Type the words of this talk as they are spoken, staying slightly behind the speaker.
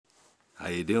How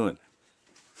you doing?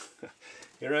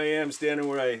 Here I am standing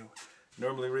where I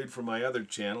normally read from my other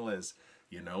channel, as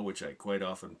you know, which I quite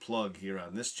often plug here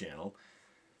on this channel.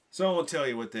 So I won't tell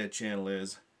you what that channel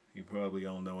is. You probably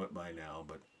all know it by now,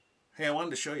 but hey, I wanted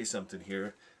to show you something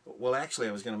here. Well, actually,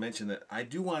 I was going to mention that I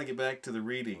do want to get back to the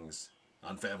readings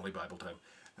on Family Bible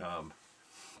Time,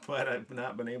 but I've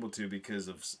not been able to because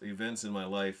of events in my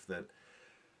life that,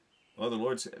 well, the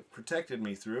Lord's protected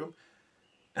me through.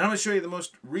 And I'm going to show you the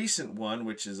most recent one,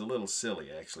 which is a little silly,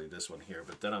 actually, this one here.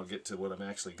 But then I'll get to what I'm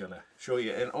actually going to show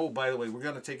you. And, oh, by the way, we're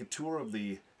going to take a tour of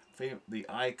the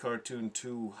iCartoon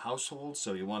 2 household,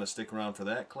 so you want to stick around for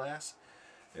that class.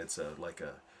 It's like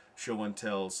a show and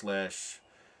tell slash,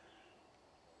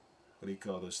 what do you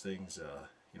call those things,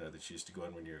 you know, that you used to go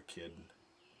on when you were a kid?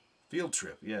 Field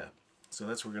trip, yeah. So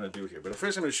that's what we're going to do here. But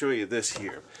first I'm going to show you this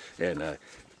here. And,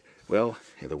 well,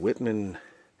 the Whitman...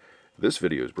 This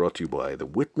video is brought to you by the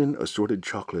Whitman Assorted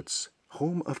Chocolates,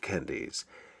 home of candies.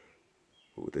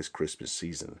 Ooh, this Christmas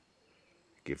season,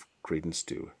 give credence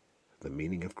to the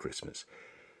meaning of Christmas.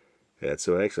 Yeah,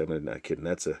 so actually, I'm not kidding.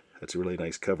 That's a really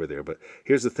nice cover there. But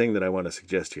here's the thing that I want to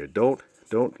suggest here: don't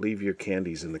leave your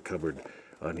candies in the cupboard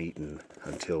uneaten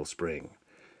until spring.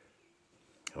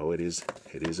 Oh, it is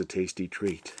a tasty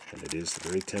treat, and it is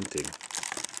very tempting.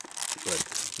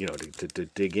 But you know, to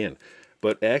dig in.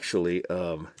 But actually,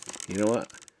 you know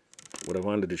what? What I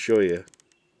wanted to show you,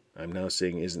 I'm now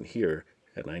saying isn't here,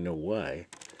 and I know why.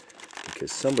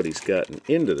 Because somebody's gotten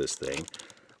into this thing.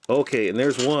 Okay, and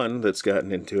there's one that's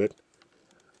gotten into it.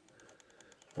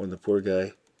 One, the poor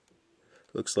guy,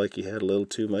 looks like he had a little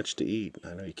too much to eat.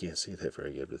 I know you can't see that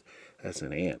very good, but that's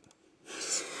an ant.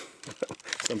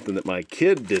 Something that my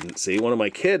kid didn't see. One of my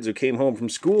kids who came home from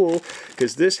school,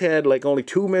 because this had like only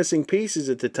 2 missing pieces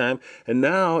at the time, and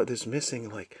now there's missing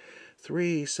like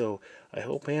 3, so I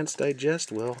hope ants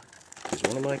digest well, because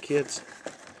one of my kids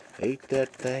ate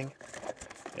that thing.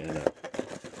 And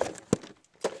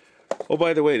oh,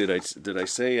 by the way, did I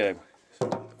say I'm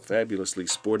fabulously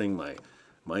sporting my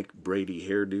Mike Brady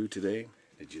hairdo today?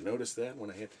 Did you notice that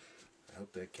when I hit? I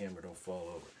hope that camera don't fall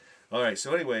over. All right,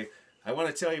 so anyway, I want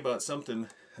to tell you about something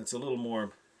that's a little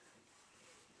more,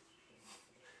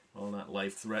 well, not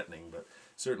life-threatening, but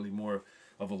certainly more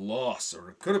of a loss, or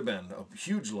it could have been a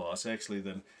huge loss, actually,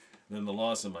 than the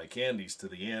loss of my candies to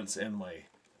the ants and my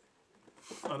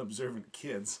unobservant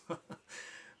kids.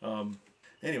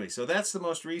 Anyway, so that's the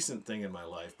most recent thing in my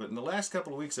life. But in the last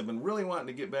couple of weeks, I've been really wanting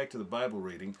to get back to the Bible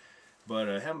reading, but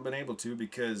I haven't been able to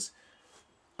because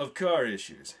of car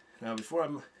issues. Now, before I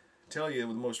tell you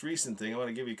the most recent thing, I want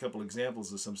to give you a couple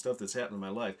examples of some stuff that's happened in my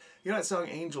life. You know that song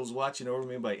 "Angels Watching Over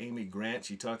Me" by Amy Grant?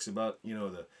 She talks about, you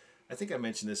know, I think I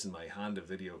mentioned this in my Honda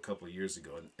video a couple of years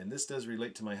ago, and this does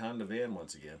relate to my Honda van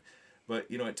once again. But,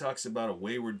 you know, it talks about a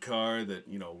wayward car that,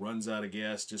 you know, runs out of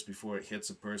gas just before it hits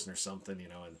a person or something, you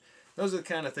know, and those are the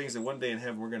kind of things that one day in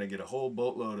heaven we're going to get a whole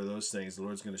boatload of those things. The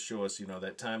Lord's going to show us, you know,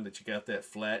 that time that you got that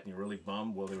flat and you're really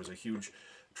bummed. Well, there was a huge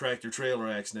tractor-trailer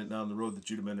accident down the road that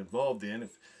you'd have been involved in.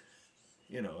 If,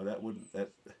 you know,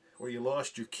 or you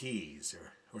lost your keys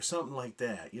or something like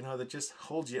that, you know, that just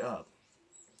holds you up.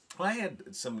 Well, I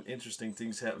had some interesting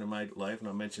things happen in my life, and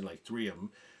I'll mention like 3 of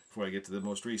them before I get to the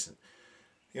most recent.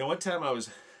 You know, one time I was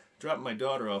dropping my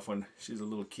daughter off when she was a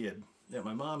little kid at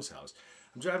my mom's house.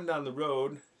 I'm driving down the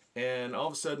road, and all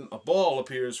of a sudden a ball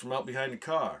appears from out behind the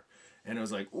car. And it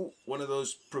was like, ooh, one of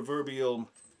those proverbial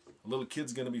little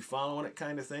kid's going to be following it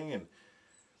kind of thing. And,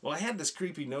 well, I had this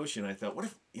creepy notion. I thought, what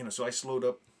if, you know, so I slowed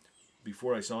up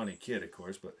before I saw any kid, of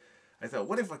course, but I thought,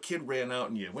 what if a kid ran out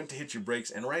and you went to hit your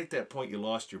brakes, and right at that point you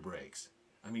lost your brakes?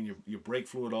 I mean, your brake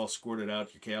fluid all squirted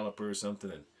out, your caliper or something,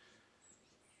 and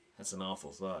that's an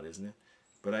awful thought, isn't it?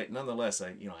 But nonetheless,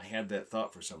 I had that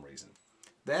thought for some reason.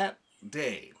 That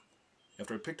day,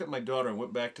 after I picked up my daughter and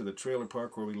went back to the trailer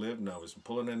park where we lived, and I was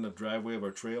pulling in the driveway of our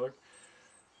trailer,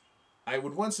 I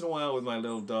would once in a while with my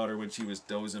little daughter, when she was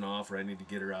dozing off or I need to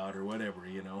get her out or whatever,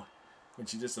 you know, when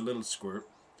she's just a little squirt,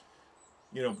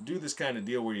 you know, do this kind of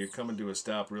deal where you're coming to a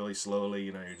stop really slowly,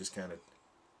 you know, you're just kind of,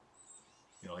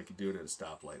 you know, like you do it at a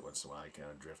stoplight once in a while, you kind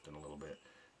of drifting a little bit,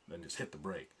 then just hit the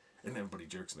brake, and everybody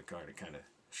jerks in the car, and it kind of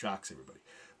shocks everybody.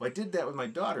 Well, I did that with my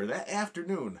daughter that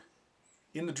afternoon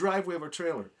in the driveway of our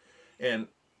trailer, and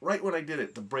right when I did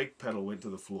it, the brake pedal went to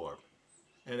the floor,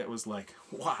 and it was like,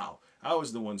 wow, I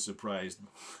was the one surprised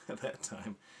at that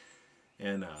time,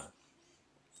 and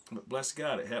but bless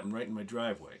God, it happened right in my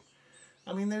driveway.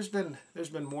 I mean, there's been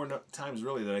more times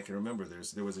really that I can remember.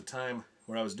 There was a time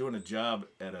where I was doing a job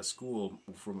at a school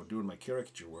from doing my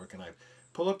caricature work, and I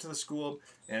pull up to the school,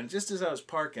 and just as I was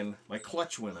parking, my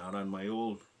clutch went out on my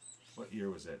old, what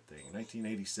year was that thing?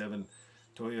 1987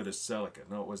 Toyota Celica.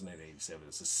 No, it wasn't an 87. It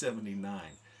was a 79.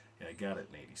 Yeah, I got it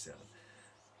in 87.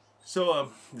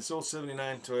 So this old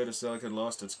 79 Toyota Celica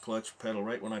lost its clutch pedal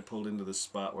right when I pulled into the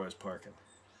spot where I was parking.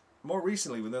 More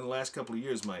recently, within the last couple of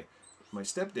years, my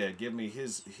stepdad gave me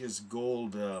his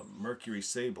gold Mercury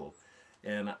Sable,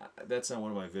 and that's on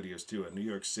one of my videos too, a New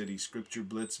York City Scripture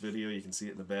Blitz video. You can see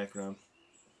it in the background.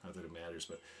 Not that it matters,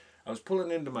 but I was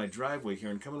pulling into my driveway here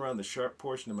and coming around the sharp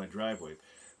portion of my driveway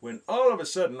when all of a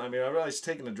sudden, I realized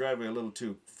taking the driveway a little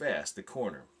too fast, the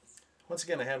corner. Once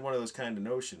again, I had one of those kind of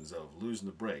notions of losing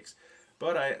the brakes.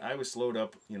 But I was slowed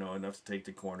up, enough to take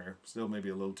the corner. Still maybe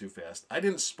a little too fast. I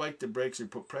didn't spike the brakes or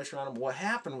put pressure on them. What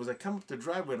happened was I come up the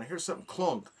driveway and I hear something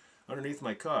clunk underneath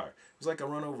my car. It was like I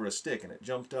run over a stick, and it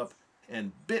jumped up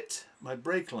and bit my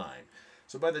brake line.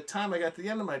 So by the time I got to the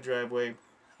end of my driveway,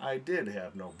 I did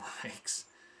have no brakes.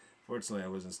 Fortunately, I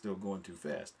wasn't still going too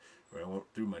fast, or I went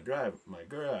through my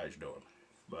garage door.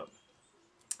 But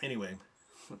anyway,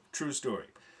 true story.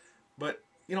 But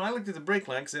I looked at the brake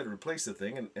line because I had to replace the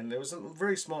thing, and there was a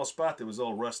very small spot that was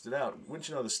all rusted out. Wouldn't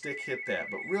you know, the stick hit that.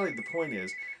 But really, the point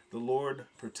is, the Lord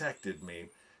protected me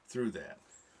through that.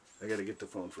 I got to get the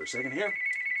phone for a second here.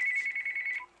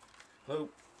 Hello?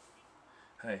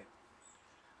 Hi.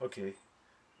 Okay.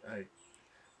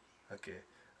 Okay,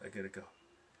 I got to go.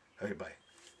 Okay, bye.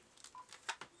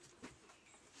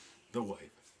 The wife.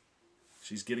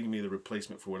 She's getting me the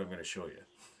replacement for what I'm going to show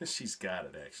you. She's got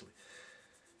it, actually.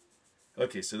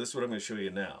 Okay, so this is what I'm going to show you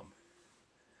now.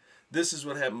 This is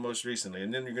what happened most recently,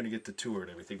 and then you're going to get the tour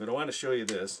and everything. But I want to show you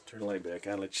this. Turn the light back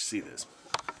on, let you see this.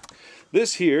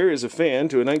 This here is a fan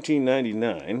to a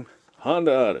 1999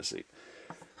 Honda Odyssey.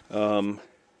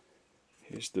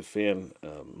 Here's the fan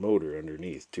motor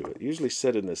underneath to it. Usually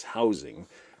set in this housing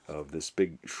of this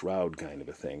big shroud kind of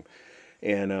a thing.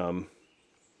 And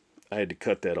I had to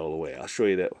cut that all away. I'll show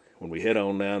you that when we head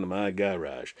on down to my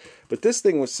garage. But this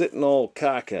thing was sitting all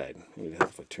cockeyed. Maybe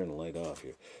if I turn the light off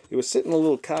here. It was sitting a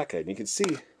little cockeyed. And you can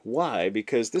see why,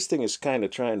 because this thing is kind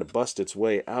of trying to bust its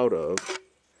way out of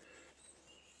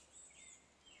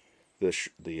the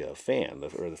fan.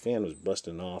 The fan was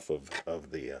busting off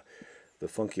of the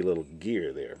funky little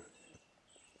gear there.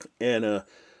 And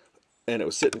it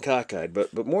was sitting cockeyed.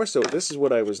 But more so, this is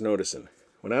what I was noticing.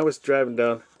 When I was driving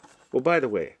down... Well, by the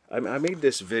way, I made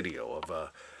this video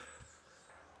of...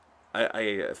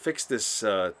 I fixed this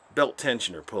belt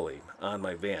tensioner pulley on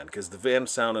my van because the van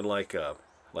sounded like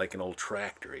an old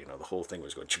tractor. The whole thing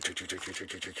was going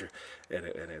and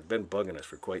it had been bugging us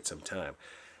for quite some time.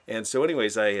 And so,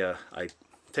 anyways, I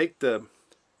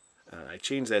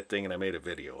changed that thing and I made a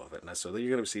video of it. And so you're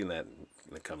going to be seeing that in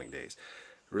the coming days.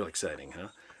 Real exciting, huh?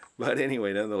 But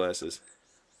anyway, nonetheless, is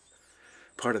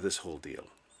part of this whole deal.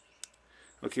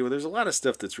 Okay, well, there's a lot of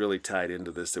stuff that's really tied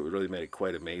into this that would really make it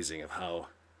quite amazing of how.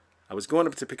 I was going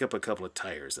up to pick up a couple of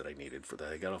tires that I needed for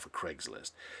that. I got off of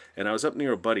Craigslist. And I was up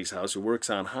near a buddy's house who works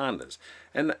on Hondas.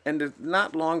 And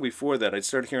not long before that, I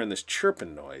started hearing this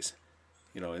chirping noise,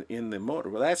 in the motor.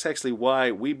 Well, that's actually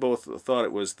why we both thought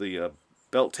it was the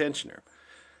belt tensioner.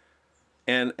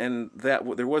 And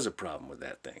that there was a problem with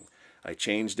that thing. I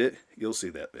changed it. You'll see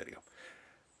that video.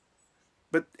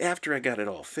 But after I got it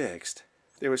all fixed,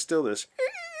 there was still this...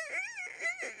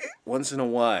 once in a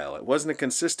while. It wasn't a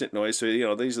consistent noise,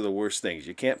 so these are the worst things.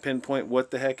 You can't pinpoint what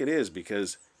the heck it is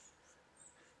because...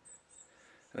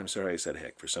 And I'm sorry I said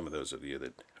heck for some of those of you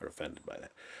that are offended by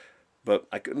that. But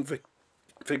I couldn't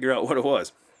figure out what it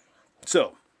was.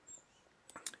 So,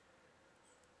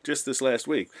 just this last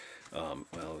week, well,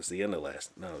 it was the end of it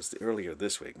was earlier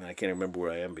this week. Now I can't remember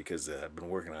where I am because I've been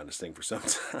working on this thing for some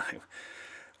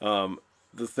time.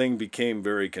 The thing became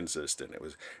very consistent. It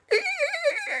was...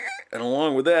 And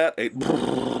along with that, a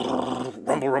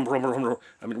rumble, rumble, rumble, rumble.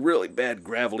 Really bad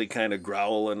gravelly kind of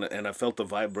growl, and I felt the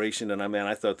vibration, and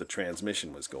I thought the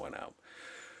transmission was going out.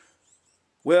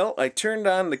 Well, I turned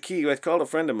on the key. I called a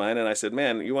friend of mine, and I said,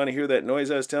 man, you want to hear that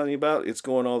noise I was telling you about? It's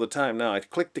going all the time now. I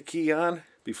clicked the key on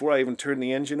before I even turned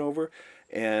the engine over,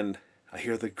 and I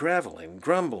hear the graveling,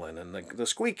 grumbling, and the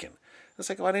squeaking. I was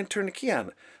like, oh, I didn't turn the key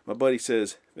on. My buddy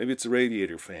says, maybe it's a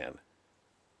radiator fan.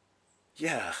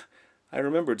 Yeah. I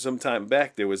remembered some time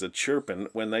back there was a chirping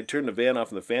when I turned the van off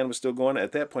and the fan was still going.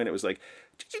 At that point it was like...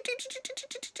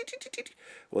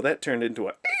 Well, that turned into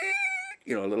a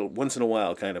little once in a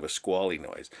while kind of a squally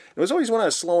noise. It was always when I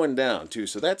was slowing down too,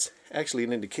 so that's actually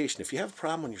an indication. If you have a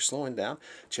problem when you're slowing down,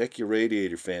 check your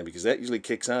radiator fan because that usually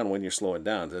kicks on when you're slowing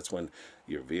down. That's when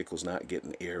your vehicle's not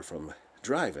getting air from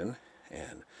driving.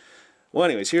 And well,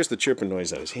 anyways, here's the chirping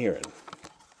noise I was hearing.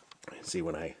 See,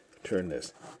 when I turn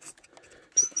this...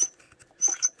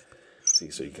 See,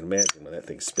 so you can imagine when that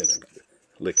thing's spinning.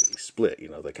 lickety-split, you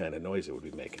know, the kind of noise it would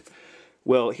be making.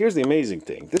 Well, here's the amazing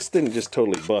thing. This didn't just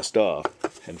totally bust off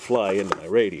and fly into my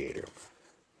radiator,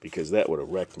 because that would have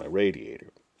wrecked my radiator.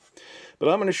 But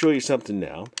I'm going to show you something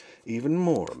now, even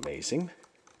more amazing,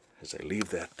 as I leave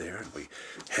that there and we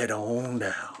head on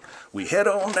down. We head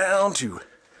on down to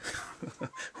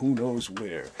who knows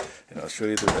where, and I'll show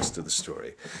you the rest of the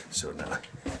story. So now,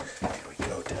 here we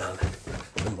go down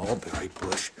the mulberry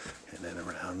bush, and then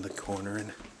around the corner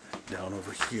and down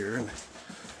over here. And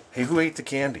hey, who ate the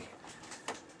candy?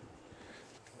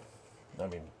 I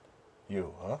mean,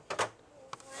 you, huh?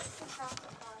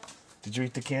 Did you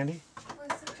eat the candy?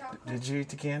 Did you eat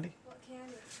the candy? What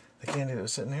candy? The candy that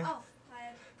was sitting there? Oh, I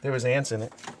had... There was ants in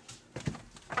it.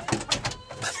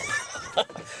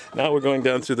 Now we're going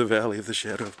down through the valley of the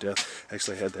shadow of death.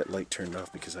 Actually, I had that light turned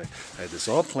off because I had this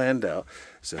all planned out.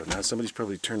 So now somebody's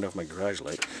probably turned off my garage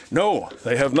light. No,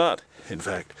 they have not, in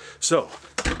fact. So,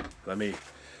 let me...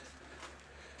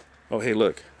 Oh, hey,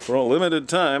 look. For a limited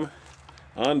time,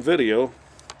 on video,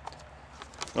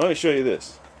 let me show you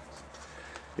this.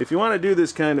 If you want to do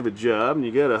this kind of a job and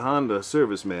you got a Honda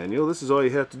service manual, this is all you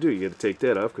have to do. You got to take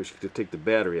that off, because you got to take the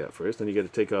battery out first. Then you got to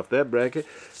take off that bracket.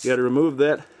 You got to remove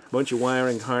that bunch of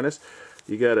wiring harness.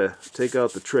 You got to take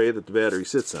out the tray that the battery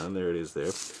sits on. There it is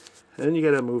there. And then you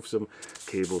got to move some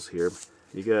cables here.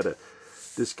 You got to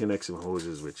disconnect some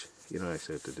hoses, which you don't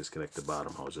actually have to disconnect the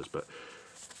bottom hoses, but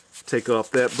take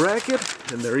off that bracket,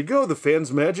 and there you go. The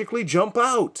fans magically jump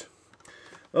out.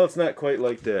 Well, it's not quite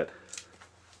like that.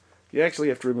 You actually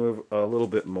have to remove a little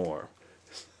bit more.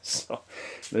 So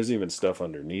there's even stuff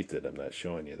underneath it I'm not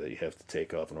showing you that you have to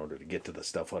take off in order to get to the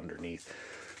stuff underneath.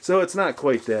 So it's not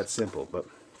quite that simple, but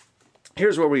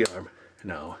here's where we are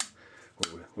now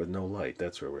with no light.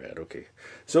 That's where we're at. Okay,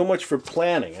 so much for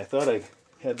planning. I thought I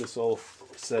had this all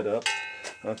set up.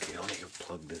 Okay, let me go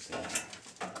plug this in.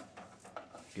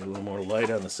 Get a little more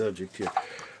light on the subject here.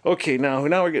 Okay, now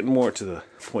we're getting more to the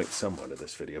point somewhat of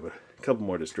this video, but a couple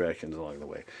more distractions along the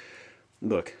way.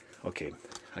 Look, okay,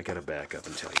 I gotta back up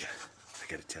and tell you.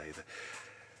 I gotta tell you that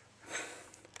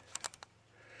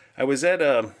I was at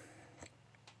a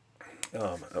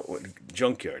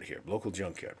junkyard here, local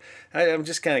junkyard. I'm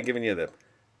just kind of giving you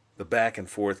the back and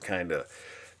forth kind of,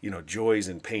 you know, joys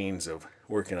and pains of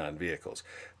working on vehicles.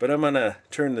 But I'm gonna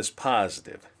turn this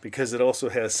positive, because it also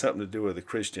has something to do with the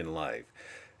Christian life,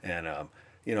 and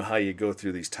you know how you go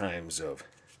through these times of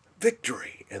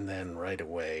victory, and then right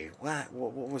away, what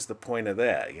was the point of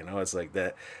that? You know, it's like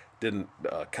that didn't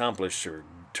accomplish or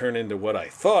turn into what I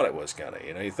thought it was gonna.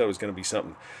 You know, you thought it was gonna be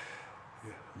something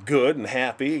good and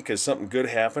happy because something good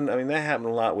happened. I mean, that happened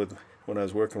a lot with when I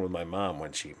was working with my mom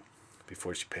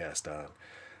before she passed on.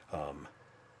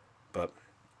 But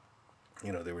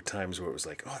you know, there were times where it was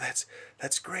like, oh,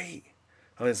 that's great.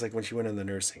 I mean, it's like when she went in the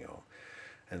nursing home,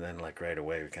 and then like right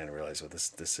away we kind of realized, well,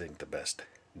 this ain't the best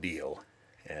deal.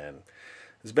 And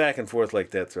it was back and forth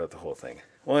like that throughout the whole thing.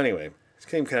 Well, anyway,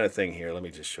 same kind of thing here. Let me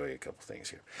just show you a couple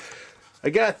things here. I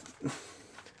got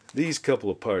these couple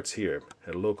of parts here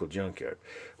at a local junkyard.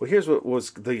 Well, here's what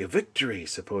was the victory,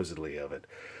 supposedly, of it.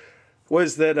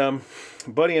 Was that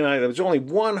Buddy and I, there was only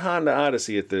one Honda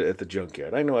Odyssey at the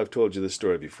junkyard. I know I've told you this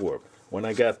story before. When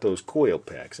I got those coil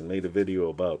packs and made a video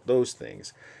about those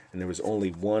things, and there was only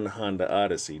one Honda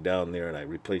Odyssey down there, and I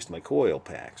replaced my coil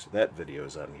packs. That video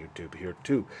is on YouTube here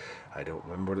too. I don't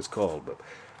remember what it's called, but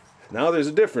now there's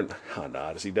a different Honda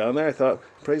Odyssey down there. I thought,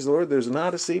 praise the Lord, there's an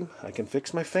Odyssey. I can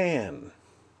fix my fan.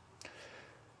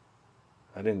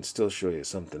 I didn't still show you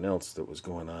something else that was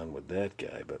going on with that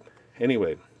guy, but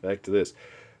anyway, back to this.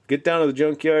 Get down to the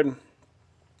junkyard.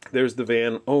 There's the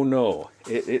van. Oh no,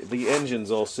 the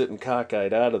engine's all sitting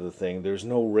cockeyed out of the thing. There's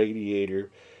no radiator.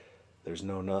 There's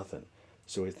no nothing.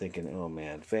 So we're thinking, oh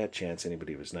man, fat chance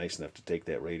anybody was nice enough to take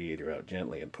that radiator out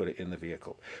gently and put it in the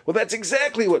vehicle. Well, that's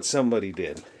exactly what somebody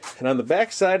did. And on the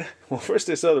back side, well, first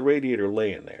I saw the radiator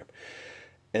laying there.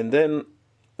 And then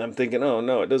I'm thinking, oh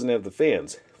no, it doesn't have the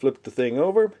fans. Flipped the thing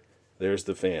over. There's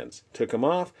the fans. Took them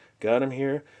off. Got them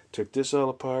here. Took this all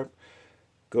apart.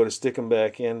 Go to stick them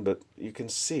back in, but you can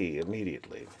see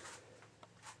immediately.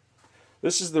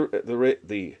 This is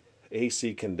the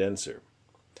AC condenser.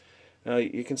 Now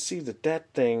you can see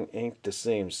that thing ain't the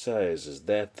same size as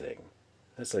that thing.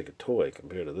 That's like a toy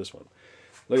compared to this one.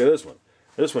 Look at this one.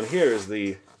 This one here is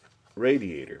the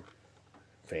radiator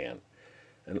fan.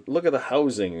 And look at the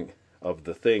housing of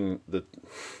the thing,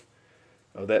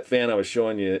 of that fan I was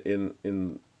showing you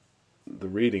in the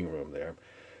reading room there.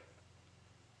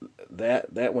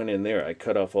 That went in there. I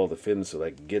cut off all the fins so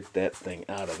I could get that thing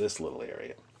out of this little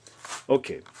area.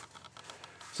 Okay.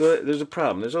 So there's a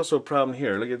problem. There's also a problem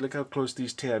here. Look how close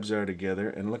these tabs are together,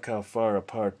 and look how far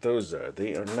apart those are.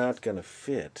 They are not going to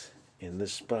fit in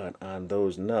this spot on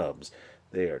those nubs.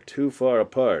 They are too far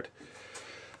apart.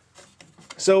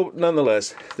 So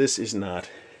nonetheless, this is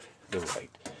not the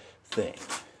right thing.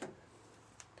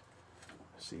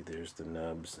 See, there's the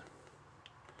nubs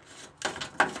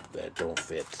that don't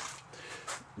fit.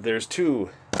 There's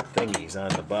two thingies on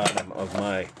the bottom of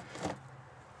my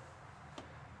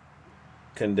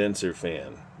condenser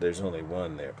fan. There's only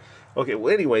one there. Okay,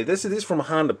 well anyway, this is from a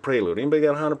Honda Prelude. Anybody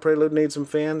got a Honda Prelude, need some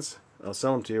fans? I'll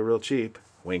sell them to you real cheap.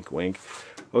 Wink, wink.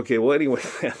 Okay, well anyway,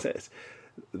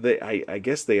 I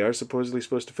guess they are supposedly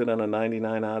supposed to fit on a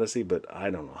 99 Odyssey, but I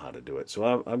don't know how to do it.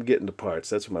 So I'm getting the parts.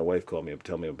 That's what my wife called me up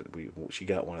to tell me she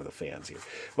got one of the fans here.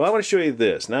 Well, I want to show you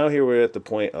this. Now here we're at the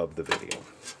point of the video.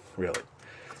 Really.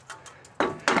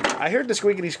 I heard the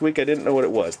squeakity squeak. I didn't know what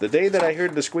it was. The day that I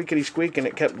heard the squeakity squeak and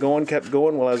it kept going,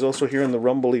 while I was also hearing the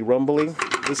rumbly rumbly,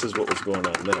 this is what was going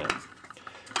on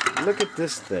then. Look at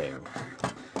this thing.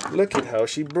 Look at how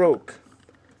she broke.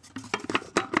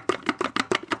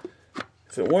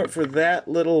 If it weren't for that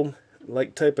little,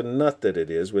 type of nut that it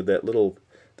is, with that little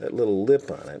lip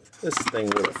on it, this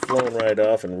thing would have flown right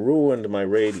off and ruined my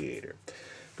radiator.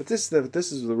 But this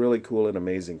is the really cool and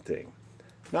amazing thing.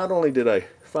 Not only did I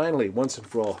finally, once and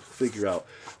for all, figure out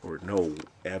or know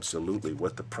absolutely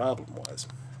what the problem was,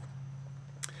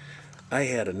 I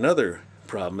had another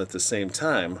problem at the same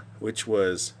time, which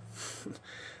was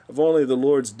of only the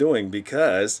Lord's doing,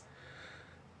 because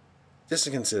just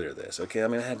to consider this, okay? I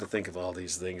mean, I had to think of all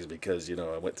these things because, you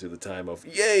know, I went through the time of,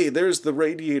 yay, there's the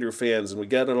radiator fans, and we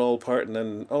got it all apart, and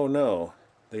then, oh no,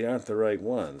 they aren't the right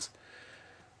ones.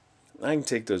 I can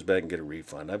take those back and get a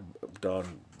refund. I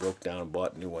broke down and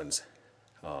bought new ones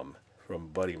from a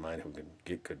buddy of mine who can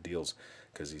get good deals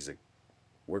because he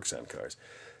works on cars.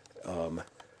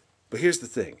 But here's the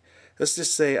thing. Let's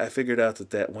just say I figured out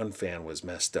that one fan was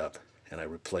messed up, and I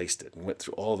replaced it and went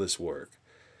through all this work.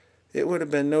 It would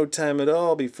have been no time at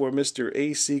all before Mr.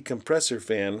 AC compressor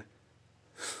fan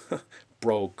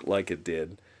broke like it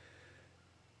did,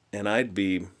 and I'd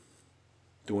be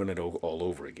doing it all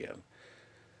over again.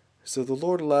 So the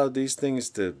Lord allowed these things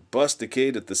to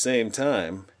busticate at the same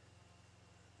time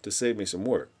to save me some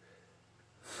work.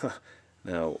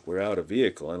 Now, we're out of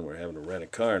vehicle and we're having to rent a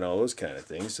car and all those kind of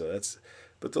things,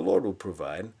 but the Lord will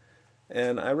provide.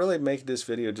 And I really make this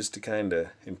video just to kind of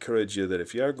encourage you that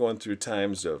if you are going through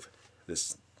times of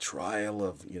this trial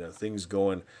of, you know, things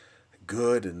going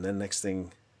good, and then next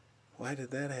thing, why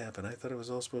did that happen? I thought it was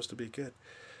all supposed to be good.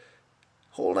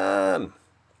 Hold on.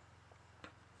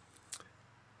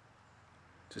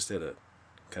 Just had a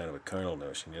kind of a carnal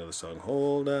notion. You know the song,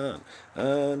 hold on,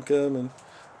 I'm coming.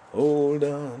 Hold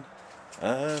on,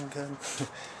 I'm coming.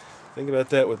 Think about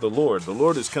that with the Lord. The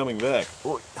Lord is coming back.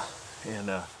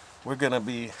 And we're going to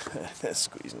be,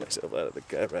 squeezing myself out of the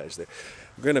garage there.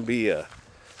 We're going to be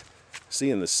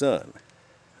seeing the Son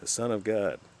of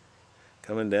God,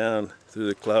 coming down through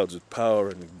the clouds with power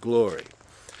and glory.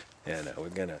 And we're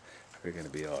gonna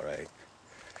be all right.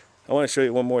 I want to show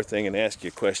you one more thing and ask you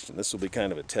a question. This will be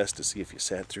kind of a test to see if you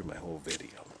sat through my whole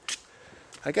video.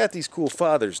 I got these cool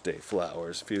Father's Day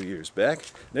flowers a few years back,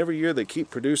 and every year they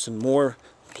keep producing more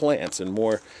plants and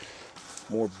more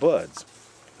buds.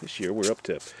 This year we're up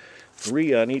to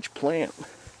 3 on each plant.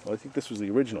 Well, I think this was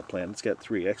the original plant. It's got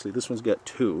 3. Actually, this one's got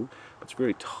 2. It's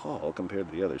very tall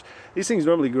compared to the others. These things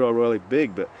normally grow really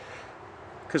big, but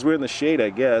because we're in the shade,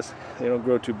 I guess, they don't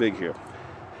grow too big here.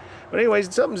 But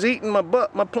anyways, something's eating my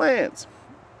plants.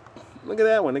 Look at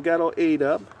that one. It got all ate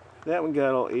up. That one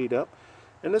got all ate up.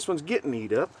 And this one's getting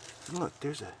ate up. And look,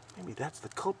 maybe that's the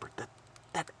culprit.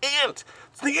 That ant.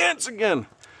 It's the ants again.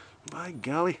 By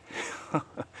golly.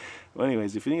 Well,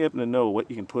 anyways, if you happen to know what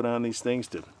you can put on these things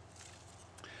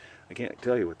I can't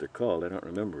tell you what they're called. I don't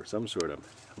remember. Some sort of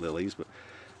lilies, but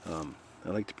I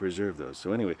like to preserve those.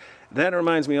 So anyway, that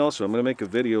reminds me also, I'm going to make a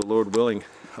video, Lord willing,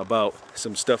 about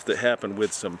some stuff that happened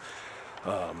with some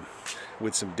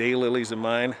daylilies of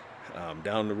mine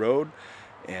down the road,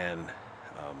 and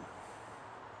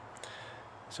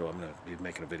so I'm going to be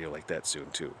making a video like that soon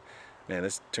too. Man,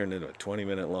 this turned into a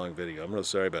 20-minute long video. I'm real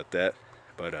sorry about that,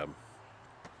 but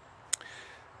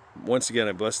once again,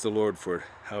 I bless the Lord for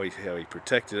how he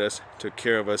protected us, took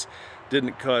care of us,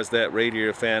 didn't allow that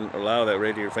radiator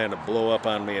fan to blow up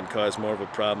on me and cause more of a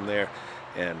problem there,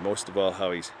 and most of all,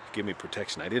 how he's given me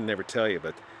protection. I didn't ever tell you,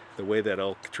 but the way that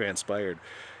all transpired,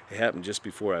 it happened just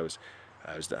before I was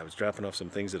dropping off some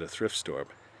things at a thrift store,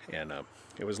 and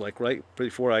it was like right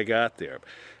before I got there,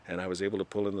 and I was able to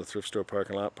pull in the thrift store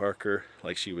parking lot, park her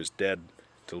like she was dead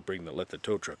to let the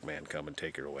tow truck man come and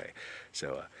take her away.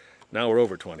 So now we're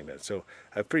over 20 minutes. So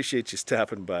I appreciate you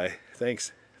stopping by.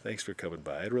 Thanks for coming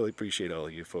by. I really appreciate all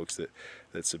of you folks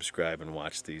that subscribe and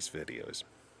watch these videos.